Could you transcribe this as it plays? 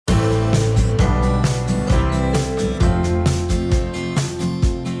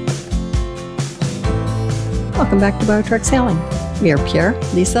Welcome back to BioTrek Sailing. We are Pierre,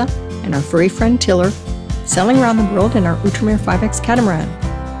 Lisa, and our furry friend Tiller, sailing around the world in our Outremer 5X catamaran.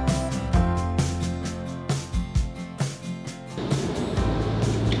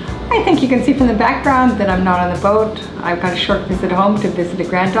 I think you can see from the background that I'm not on the boat. I've got a short visit home to visit a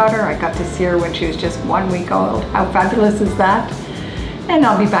granddaughter. I got to see her when she was just 1 week old. How fabulous is that? And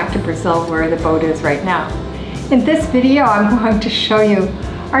I'll be back to Brazil where the boat is right now. In this video, I'm going to show you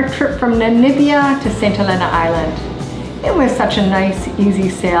our trip from Namibia to Saint Helena Island. It was such a nice, easy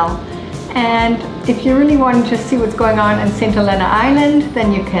sail. And if you really want to see what's going on in Saint Helena Island,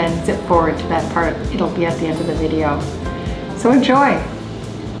 then you can zip forward to that part. It'll be at the end of the video. So enjoy.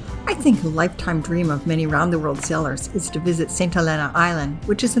 I think a lifetime dream of many round-the-world sailors is to visit Saint Helena Island,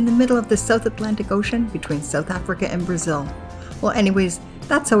 which is in the middle of the South Atlantic Ocean between South Africa and Brazil. Well, anyways,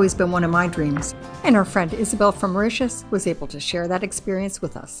 that's always been one of my dreams. And our friend Isabel from Mauritius was able to share that experience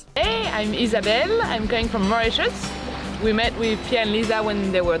with us. Hey, I'm Isabel. I'm coming from Mauritius. We met with Pierre and Lisa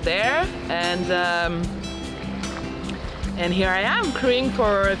when they were there, and here I am crewing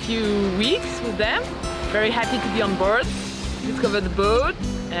for a few weeks with them. Very happy to be on board, discover the boat,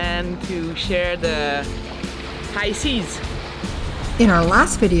 and to share the high seas. In our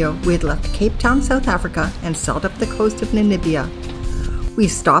last video, we had left Cape Town, South Africa, and sailed up the coast of Namibia. We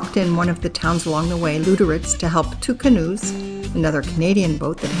stopped in one of the towns along the way, Luderitz, to help two canoes, another Canadian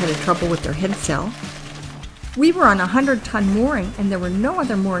boat that had trouble with their head sail. We were on a 100-ton mooring, and there were no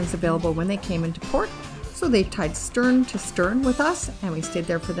other moorings available when they came into port, so they tied stern to stern with us, and we stayed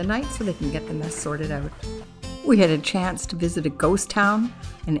there for the night so they can get the mess sorted out. We had a chance to visit a ghost town,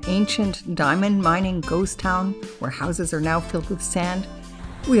 an ancient diamond mining ghost town where houses are now filled with sand.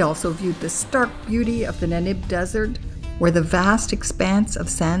 We also viewed the stark beauty of the Namib Desert, where the vast expanse of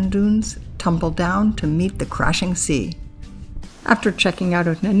sand dunes tumble down to meet the crashing sea. After checking out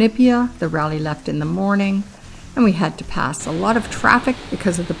of Namibia, the rally left in the morning, and we had to pass a lot of traffic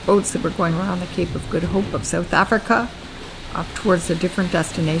because of the boats that were going around the Cape of Good Hope of South Africa, up towards the different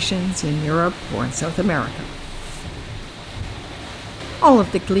destinations in Europe or in South America. All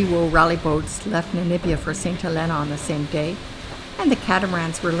of the Gliwo rally boats left Namibia for St. Helena on the same day, and the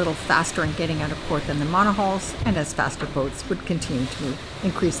catamarans were a little faster in getting out of port than the monohulls, and as faster boats would continue to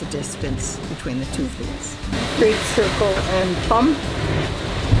increase the distance between the two fleets. Great Circle and Plum,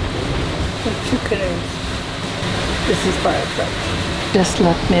 and two canoes. This is BioTrek. Just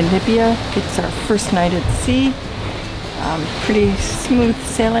left Namibia. It's our first night at sea. Pretty smooth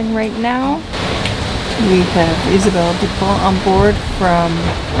sailing right now. We have Isabel on board from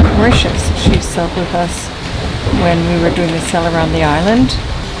Mauritius. She sailed with us when we were doing the sail around the island,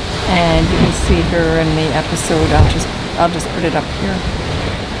 and you can see her in the episode. I'll just put it up here.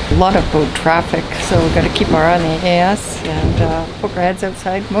 A lot of boat traffic, so we've got to keep our eye on the AIS and poke our heads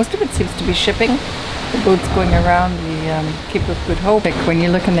outside. Most of it seems to be shipping. The boats going around the Cape of Good Hope. When you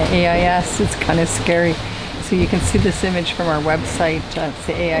look in the AIS, it's kind of scary. So you can see this image from our website. It's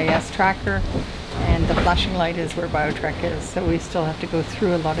the AIS tracker. And the flashing light is where BioTrek is, so we still have to go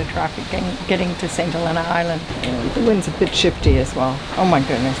through a lot of traffic getting to Saint Helena Island. And the wind's a bit shifty as well. Oh my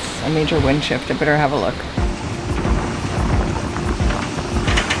goodness, a major wind shift. I better have a look.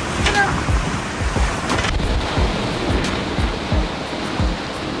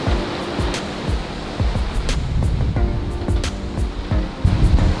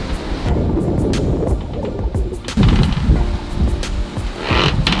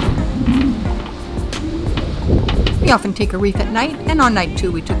 We often take a reef at night, and on night 2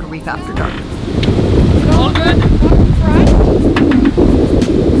 we took a reef after dark. All good? Right.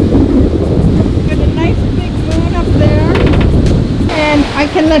 Got a nice big moon up there. And I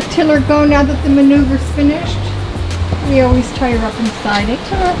can let Tiller go now that the maneuver's finished. We always tie her up inside it.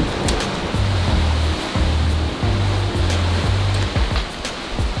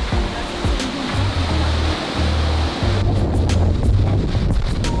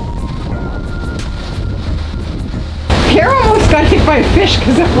 Pierre almost got hit by a fish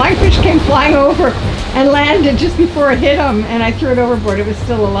because a flying fish came flying over and landed just before it hit him, and I threw it overboard. It was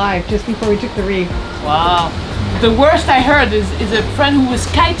still alive just before we took the reef. Wow. The worst I heard is a friend who was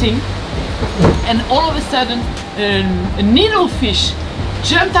kiting, and all of a sudden a needlefish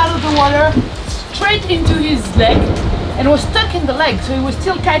jumped out of the water straight into his leg and was stuck in the leg, so he was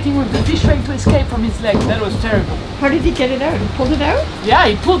still kiting with the fish trying to escape from his leg. That was terrible. How did he get it out? He pulled it out? Yeah,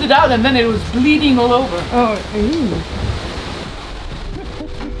 he pulled it out and then it was bleeding all over. Oh, ooh.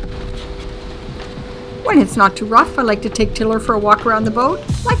 When it's not too rough, I like to take Tiller for a walk around the boat.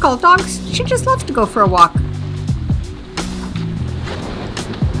 Like all dogs, she just loves to go for a walk.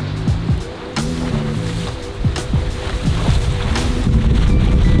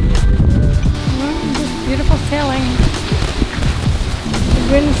 Beautiful sail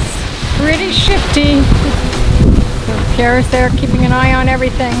Pierre's there keeping an eye on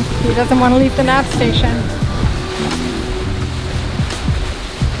everything. He doesn't want to leave the nav station.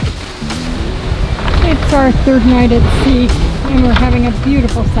 It's our third night at sea and we're having a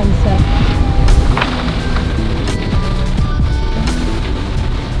beautiful sunset.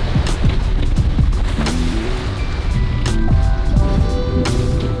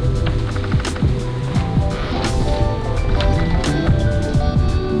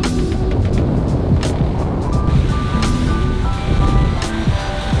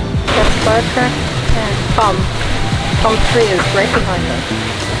 And Tom 3 is right behind us.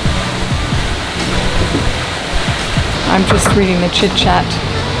 I'm just reading the chit chat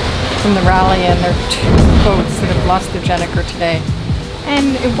from the rally, and there are 2 boats that have lost their Gennaker today.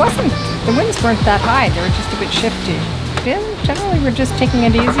 And it wasn't, the winds weren't that high, they were just a bit shifty. Generally we're just taking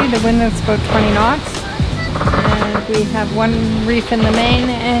it easy. The wind is about 20 knots. And we have 1 reef in the main,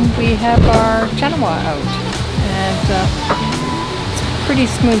 and we have our Genoa out. And pretty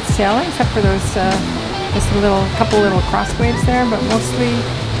smooth sailing, except for those just a couple little cross waves there, but mostly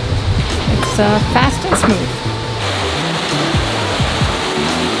it's fast and smooth.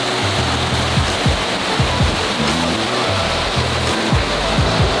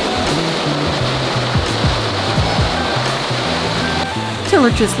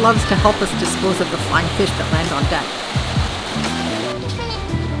 Tiller just loves to help us dispose of the flying fish that land on deck.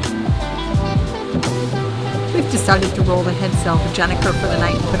 We've decided to roll the head sail to Gennaker for the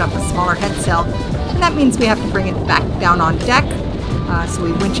night and put up a smaller head sail, and that means we have to bring it back down on deck, so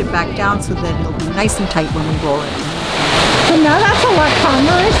we winch it back down so that it'll be nice and tight when we roll it. So now that's a lot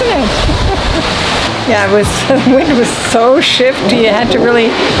calmer, isn't it? Yeah, the wind was so shifty, you had to really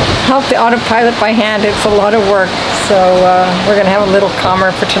help the autopilot by hand. It's a lot of work, so we're going to have a little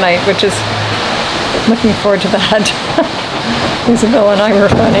calmer for tonight, which is looking forward to that. Isabel and I were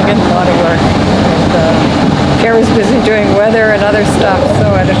finding it a lot of work. Pierre was busy doing weather and other stuff,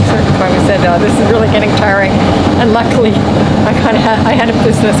 so at a certain point we said, this is really getting tiring. And luckily, I had a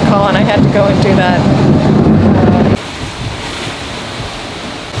business call and I had to go and do that.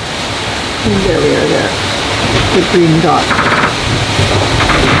 And there we are there, the green dot.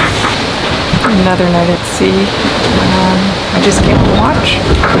 Another night at sea. I just came to watch.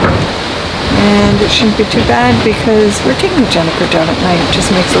 And it shouldn't be too bad because we're taking the Gennaker down at night. It just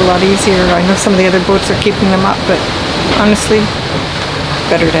makes it a lot easier. I know some of the other boats are keeping them up, but honestly,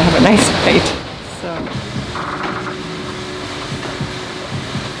 better to have a nice night. So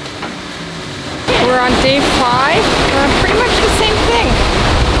we're on day 5. Pretty much the same thing.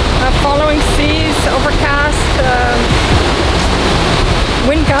 Following seas, overcast,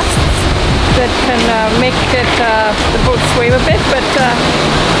 wind gusts that can make it the boat sway a bit, but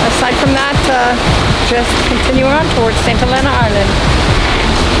aside from that, just continue on towards Saint Helena Island.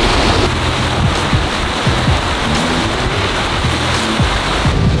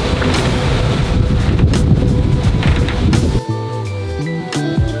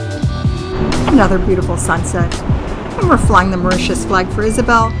 Another beautiful sunset. And we're flying the Mauritius flag for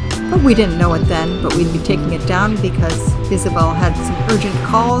Isabel, but we didn't know it then, but we'd be taking it down because Isabel had some urgent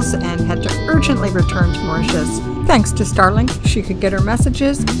calls and had to urgently return to Mauritius. Thanks to Starlink, she could get her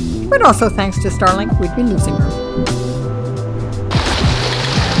messages, but also thanks to Starlink, we'd be losing her.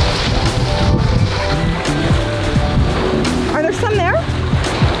 Are there some there?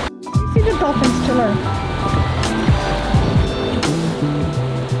 You see the dolphins, Tiller.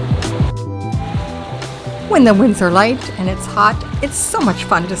 When the winds are light and it's hot, it's so much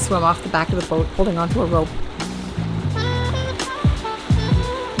fun to swim off the back of the boat holding onto a rope.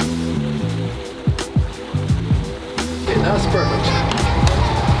 Okay, that's perfect.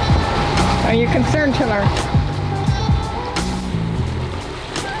 Are you concerned, Tiller?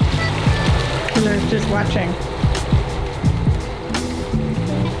 Tiller's just watching.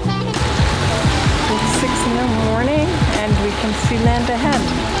 It's 6 in the morning and we can see land ahead.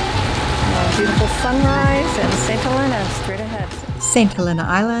 Beautiful sunrise and Saint Helena straight ahead. Saint Helena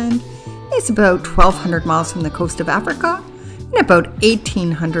Island is about 1,200 miles from the coast of Africa and about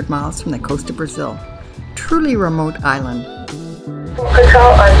 1,800 miles from the coast of Brazil. Truly remote island.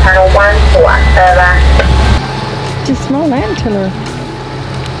 Control on channel 14, over. It's a small land, Tiller.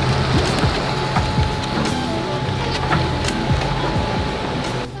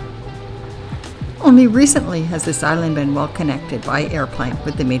 Only recently has this island been well connected by airplane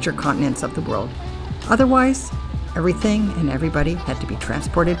with the major continents of the world. Otherwise, everything and everybody had to be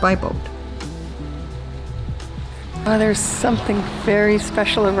transported by boat. Oh, there's something very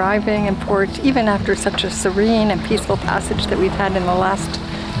special arriving in port, even after such a serene and peaceful passage that we've had in the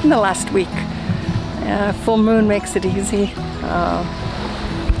last week. Full moon makes it easy,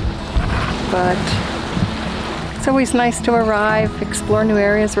 but It's always nice to arrive, explore new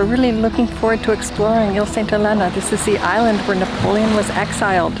areas. We're really looking forward to exploring Ile Saint Helena. This is the island where Napoleon was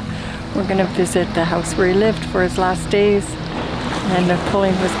exiled. We're going to visit the house where he lived for his last days. And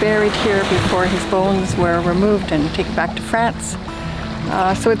Napoleon was buried here before his bones were removed and taken back to France.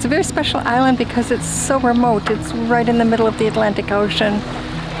 So it's a very special island because it's so remote. It's right in the middle of the Atlantic Ocean.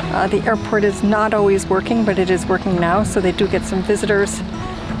 The airport is not always working, but it is working now, so they do get some visitors.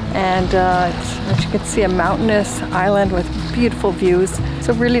 And it's, as you can see, a mountainous island with beautiful views.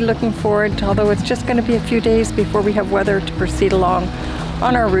 So really looking forward, although it's just going to be a few days before we have weather to proceed along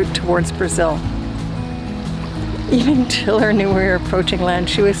on our route towards Brazil. Even Tiller knew we were approaching land.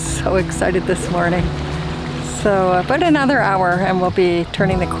 She was so excited this morning. So about another hour and we'll be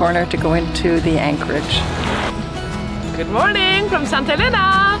turning the corner to go into the anchorage. Good morning from Saint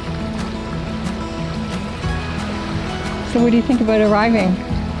Helena! So what do you think about arriving?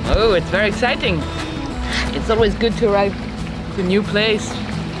 Oh, it's very exciting. It's always good to arrive to a new place.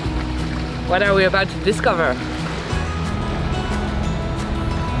 What are we about to discover?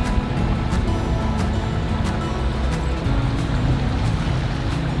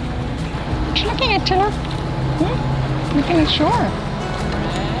 What you looking at, Tiller? Looking at shore.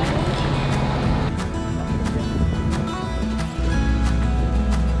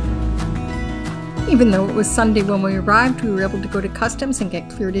 Even though it was Sunday when we arrived, we were able to go to customs and get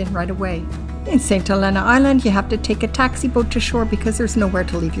cleared in right away. In Saint Helena Island, you have to take a taxi boat to shore because there's nowhere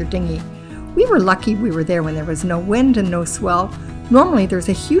to leave your dinghy. We were lucky we were there when there was no wind and no swell. Normally there's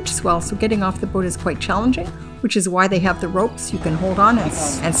a huge swell, so getting off the boat is quite challenging, which is why they have the ropes you can hold on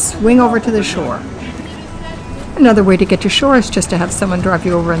and swing over to the shore. Another way to get to shore is just to have someone drive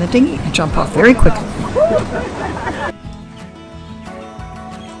you over in the dinghy and jump off very quickly.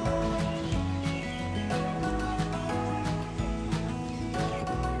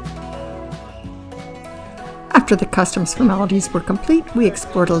 After the customs formalities were complete, we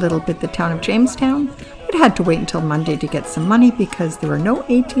explored a little bit the town of Jamestown, but had to wait until Monday to get some money because there were no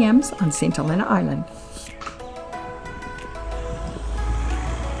ATMs on Saint Helena Island.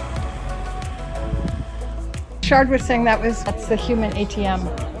 Shard was saying that's the human ATM.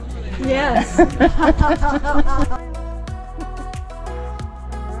 Yes.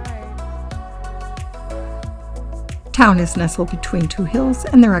 Town is nestled between two hills,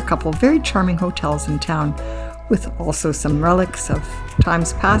 and there are a couple very charming hotels in town, with also some relics of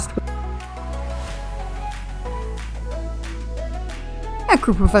times past. A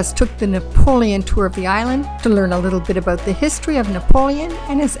group of us took the Napoleon Tour of the island to learn a little bit about the history of Napoleon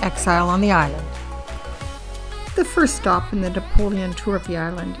and his exile on the island. The first stop in the Napoleon Tour of the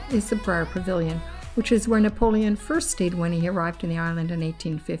island is the Briar Pavillion, which is where Napoleon first stayed when he arrived in the island in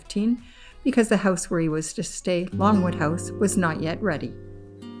 1815, because the house where he was to stay, Longwood House, was not yet ready.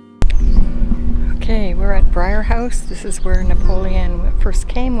 Okay, we're at Briar House. This is where Napoleon first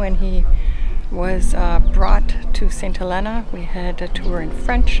came when he was brought to Saint Helena. We had a tour in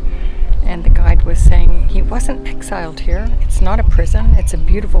French, and the guide was saying he wasn't exiled here. It's not a prison, it's a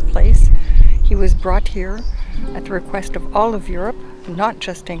beautiful place. He was brought here at the request of all of Europe, not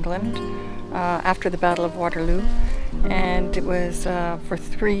just England, after the Battle of Waterloo. And it was for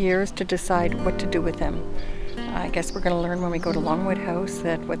 3 years to decide what to do with him. I guess we're going to learn when we go to Longwood House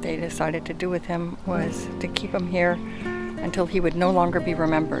that what they decided to do with him was to keep him here until he would no longer be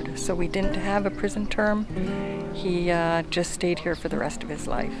remembered. So we didn't have a prison term. He just stayed here for the rest of his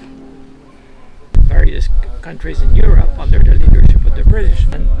life. Various countries in Europe under the leadership of the British,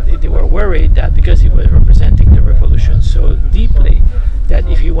 and they were worried that because he was representing the revolution so deeply that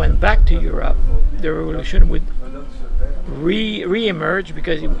if he went back to Europe, the revolution would re-emerge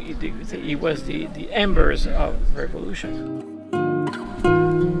because he was the embers of revolution.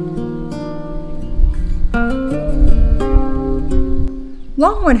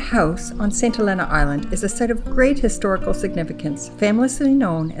 Longwood House on Saint Helena Island is a site of great historical significance, famously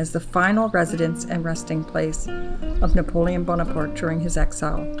known as the final residence and resting place of Napoleon Bonaparte during his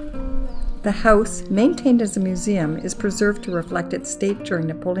exile. The house, maintained as a museum, is preserved to reflect its state during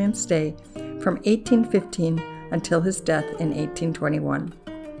Napoleon's stay from 1815 until his death in 1821.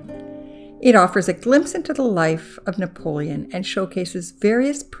 It offers a glimpse into the life of Napoleon and showcases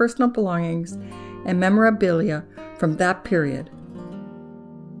various personal belongings and memorabilia from that period.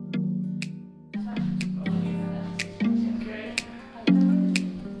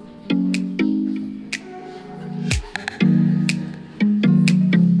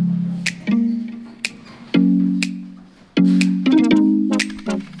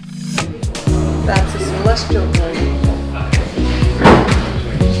 That's a celestial building.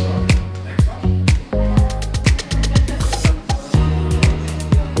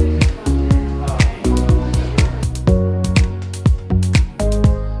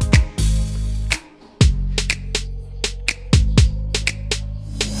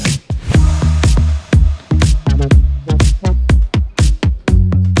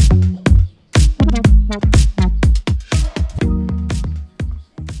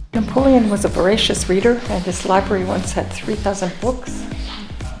 Napoleon was a voracious reader, and his library once had 3,000 books.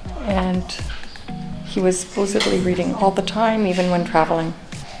 And he was supposedly reading all the time, even when traveling.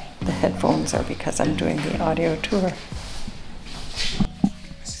 The headphones are because I'm doing the audio tour.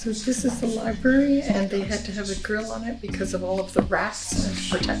 So this is the library, and they had to have a grill on it because of all of the rats and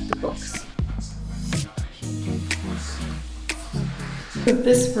to protect the books.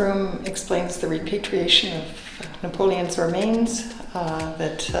 This room explains the repatriation of Napoleon's remains,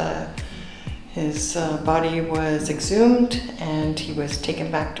 that his body was exhumed and he was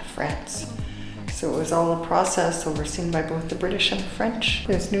taken back to France. So it was all a process overseen by both the British and the French.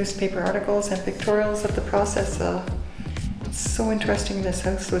 There's newspaper articles and pictorials of the process. It's so interesting, this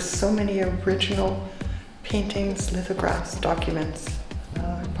house, with so many original paintings, lithographs, documents.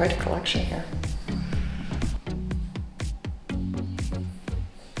 Quite a collection here.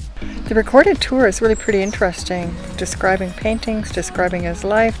 The recorded tour is really pretty interesting, describing paintings, describing his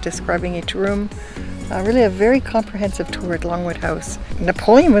life, describing each room. Really a very comprehensive tour at Longwood House.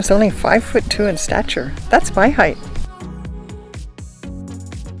 Napoleon was only 5'2" in stature. That's my height.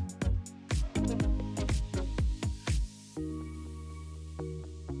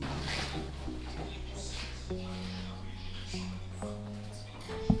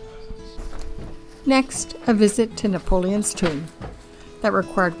 Next, a visit to Napoleon's tomb. That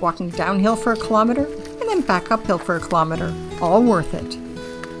required walking downhill for 1 kilometer and then back uphill for 1 kilometer. All worth it.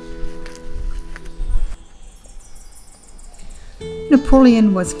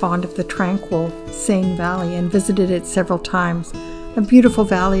 Napoleon was fond of the tranquil Seine Valley and visited it several times. A beautiful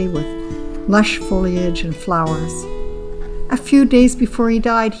valley with lush foliage and flowers. A few days before he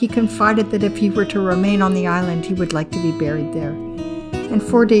died, he confided that if he were to remain on the island, he would like to be buried there. And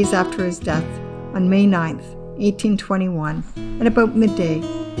 4 days after his death, on May 9th, 1821, at about midday,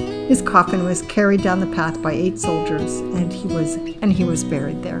 his coffin was carried down the path by 8 soldiers, and he was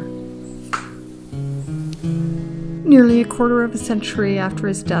buried there. Nearly a quarter of a century after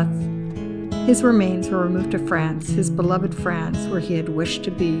his death, his remains were removed to France, his beloved France, where he had wished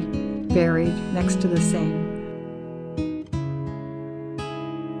to be buried next to the Seine.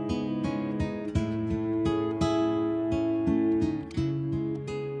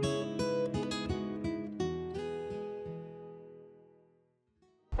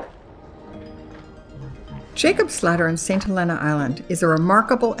 Jacob's Ladder in Saint Helena Island is a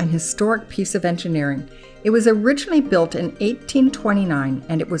remarkable and historic piece of engineering. It was originally built in 1829,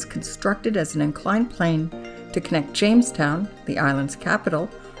 and it was constructed as an inclined plane to connect Jamestown, the island's capital,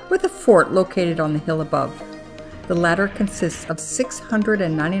 with a fort located on the hill above. The ladder consists of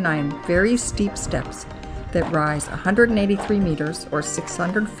 699 very steep steps that rise 183 meters or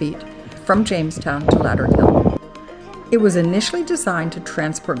 600 feet from Jamestown to Ladder Hill. It was initially designed to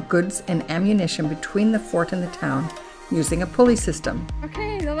transport goods and ammunition between the fort and the town using a pulley system.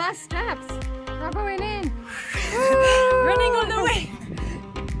 Okay, the last steps. We're going in. Running on the way.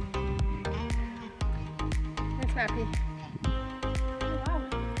 There's Happy. Wow.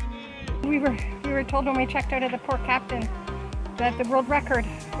 We were told when we checked out of the port captain that the world record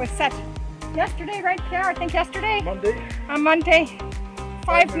was set yesterday, right, Pierre? I think yesterday. Monday. On Monday.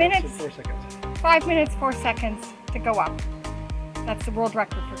 5 minutes. 4 seconds. 5 minutes, 4 seconds to go up. That's the world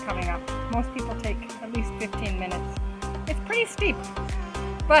record for coming up. Most people take at least 15 minutes. It's pretty steep,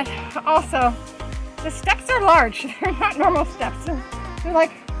 but also the steps are large. They're not normal steps. They're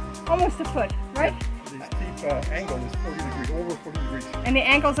like almost a foot, right? The steep angle is 40 degrees, over 40 degrees. And the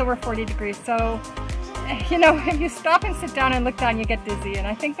angle's over 40 degrees. So, you know, if you stop and sit down and look down, you get dizzy. And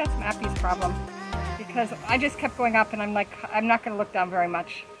I think that's Mappy's problem, because I just kept going up and I'm like, I'm not going to look down very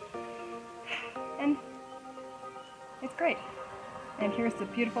much. And it's great. And here's the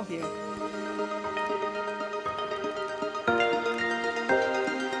beautiful view.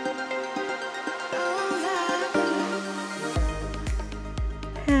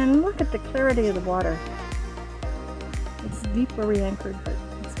 And look at the clarity of the water. It's deep where we anchored, but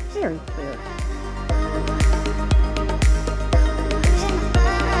it's very clear.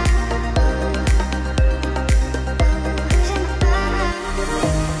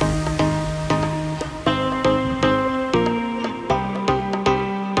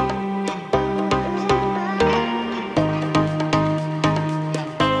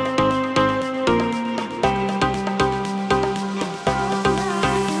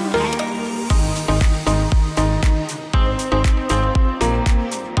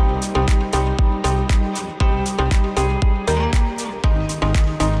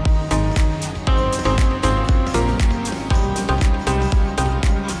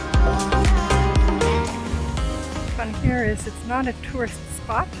 It's not a tourist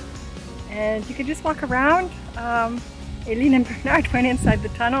spot, and you can just walk around. Aline and Bernard went inside the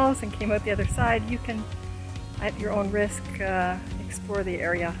tunnels and came out the other side. You can, at your own risk, explore the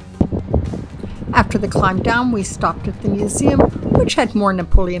area. After the climb down, we stopped at the museum, which had more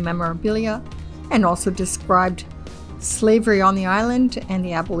Napoleon memorabilia and also described slavery on the island and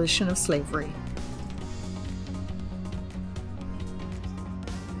the abolition of slavery.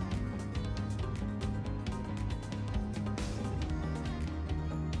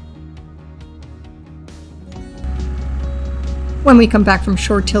 When we come back from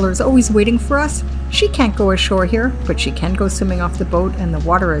shore, Tiller's always waiting for us. She can't go ashore here, but she can go swimming off the boat, and the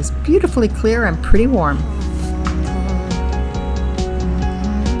water is beautifully clear and pretty warm.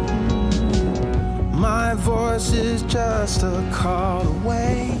 My voice is just a call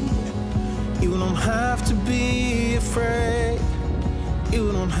away. You don't have to be afraid.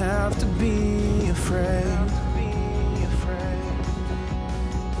 You don't have to be afraid.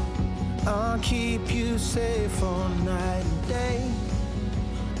 I'll keep you safe all night and day.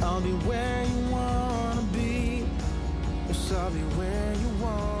 I'll be where you wanna be. Yes, I'll be where you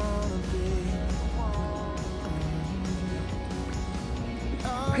wanna be.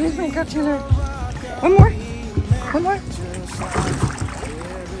 Oh my God, Taylor. One more. One more.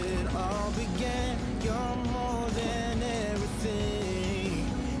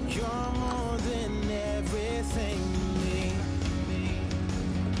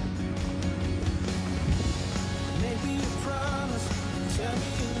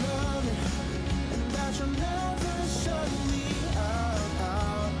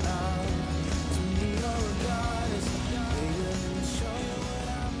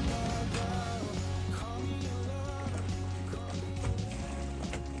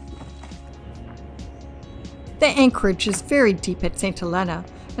 The anchorage is very deep at Saint Helena,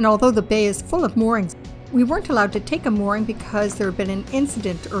 and although the bay is full of moorings, we weren't allowed to take a mooring because there had been an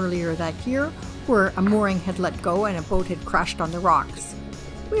incident earlier that year where a mooring had let go and a boat had crashed on the rocks.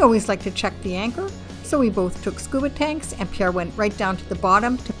 We always like to check the anchor, so we both took scuba tanks and Pierre went right down to the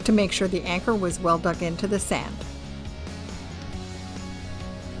bottom to make sure the anchor was well dug into the sand.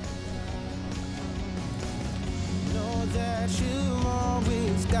 Know that you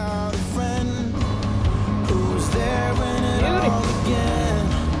always got a friend who's there when it all began,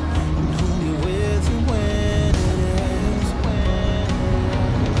 and who'll be with you when it ends.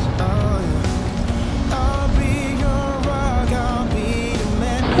 Oh, yeah. I'll be your rock, I'll be your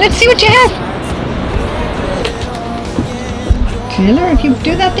man. Let's see what you have. Taylor, if you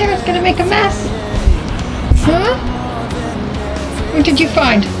do that there, it's going to make a mess. Huh? What did you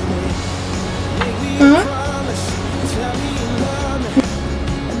find? Huh?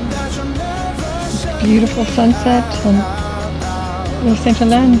 Beautiful sunset on Saint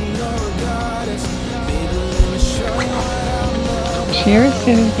Helena. Cheers,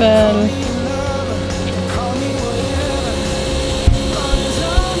 Isabel.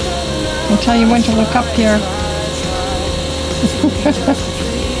 I'll tell you when to look up here.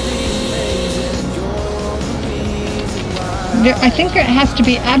 I think it has to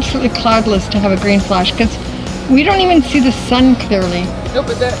be absolutely cloudless to have a green flash, because we don't even see the sun clearly. No,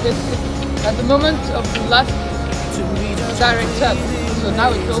 but at the moment of the last direct shot, so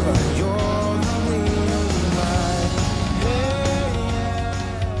now it's over.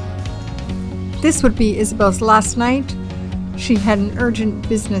 This would be Isabel's last night. She had an urgent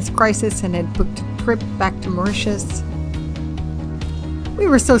business crisis and had booked a trip back to Mauritius. We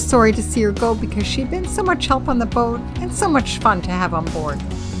were so sorry to see her go because she'd been so much help on the boat and so much fun to have on board.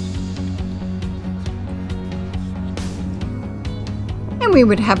 And we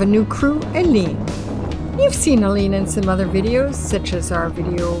would have a new crew, Aline. You've seen Aline in some other videos, such as our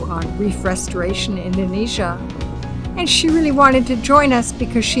video on reef restoration in Indonesia. And she really wanted to join us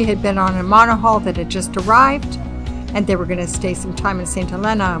because she had been on a monohull that had just arrived, and they were going to stay some time in Saint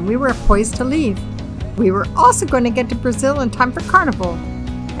Helena, and we were poised to leave. We were also going to get to Brazil in time for Carnival.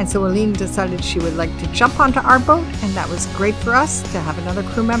 And so Aline decided she would like to jump onto our boat, and that was great for us to have another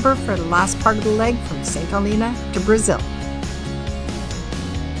crew member for the last part of the leg from Saint Helena to Brazil.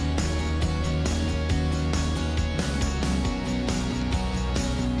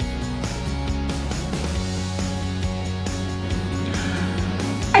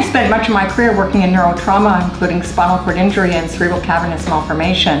 I spent much of my career working in neurotrauma, including spinal cord injury and cerebral cavernous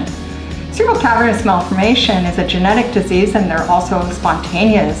malformation. Cerebral cavernous malformation is a genetic disease, and they're also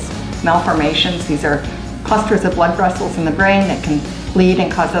spontaneous malformations. These are clusters of blood vessels in the brain that can bleed and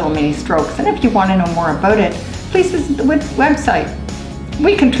cause little mini strokes. And if you want to know more about it, please visit the website.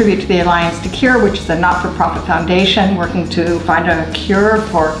 We contribute to the Alliance to Cure, which is a not-for-profit foundation working to find a cure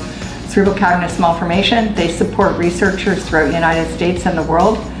for cerebral cavernous malformation. They support researchers throughout the United States and the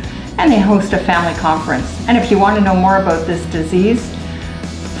world. and they host a family conference. And if you want to know more about this disease,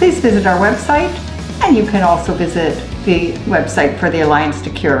 please visit our website, and you can also visit the website for the Alliance to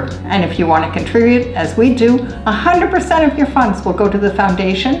Cure. And if you want to contribute, as we do, 100% of your funds will go to the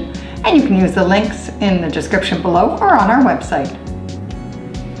foundation, and you can use the links in the description below or on our website.